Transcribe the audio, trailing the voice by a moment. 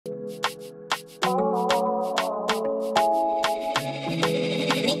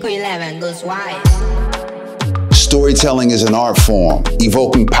211 goes wide. Storytelling is an art form,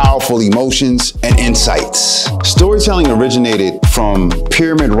 evoking powerful emotions and insights. Storytelling originated from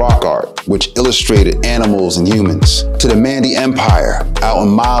pyramid rock art, which illustrated animals and humans, to the Mandi Empire out in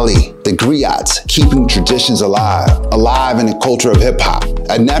Mali, the griots, keeping traditions alive in the culture of hip-hop.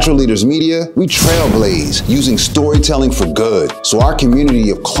 At Natural Leaders Media, we trailblaze using storytelling for good, so our community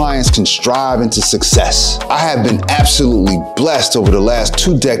of clients can strive into success. I have been absolutely blessed over the last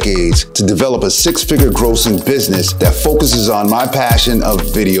 2 decades to develop a 6-figure grossing business that focuses on my passion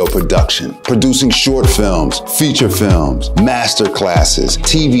of video production, producing short films, feature films, master classes,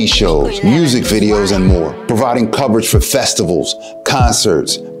 TV shows, music videos, and more, providing coverage for festivals,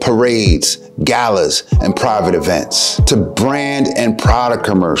 concerts, parades, galas, and private events, to brand and product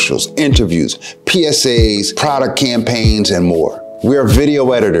commercials, interviews, PSAs, product campaigns, and more. We are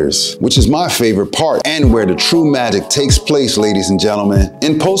video editors, which is my favorite part and where the true magic takes place, ladies and gentlemen.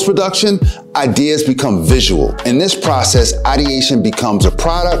 In post-production, ideas become visual. In this process, ideation becomes a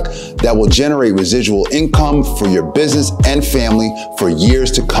product that will generate residual income for your business and family for years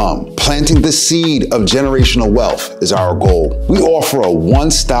to come. Planting the seed of generational wealth is our goal. We offer a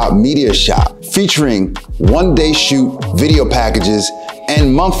one-stop media shop featuring one-day shoot video packages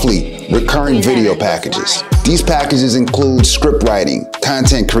and monthly recurring video packages. These packages include script writing,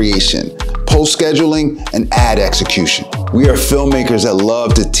 content creation, post scheduling, and ad execution. We are filmmakers that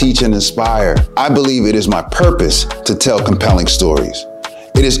love to teach and inspire. I believe it is my purpose to tell compelling stories.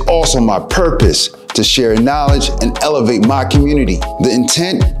 It is also my purpose to share knowledge and elevate my community. The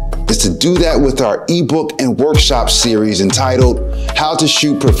intent is to do that with our ebook and workshop series entitled How to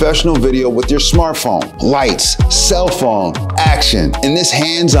Shoot Professional Video with Your Smartphone, Lights, Cell Phone, Action. In this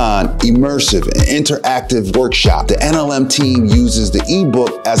hands-on, immersive, and interactive workshop, the NLM team uses the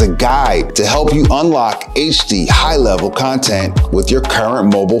ebook as a guide to help you unlock HD high-level content with your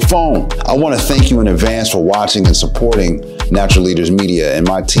current mobile phone. I want to thank you in advance for watching and supporting Natural Leaders Media and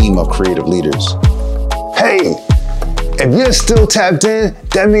my team of creative leaders. Hey! If you're still tapped in,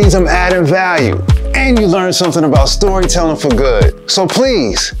 that means I'm adding value and you learned something about storytelling for good. So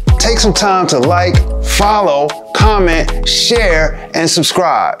please take some time to like, follow, comment, share, and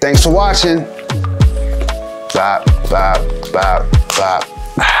subscribe. Thanks for watching. Bop, bop, bop, bop.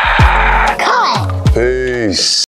 Peace.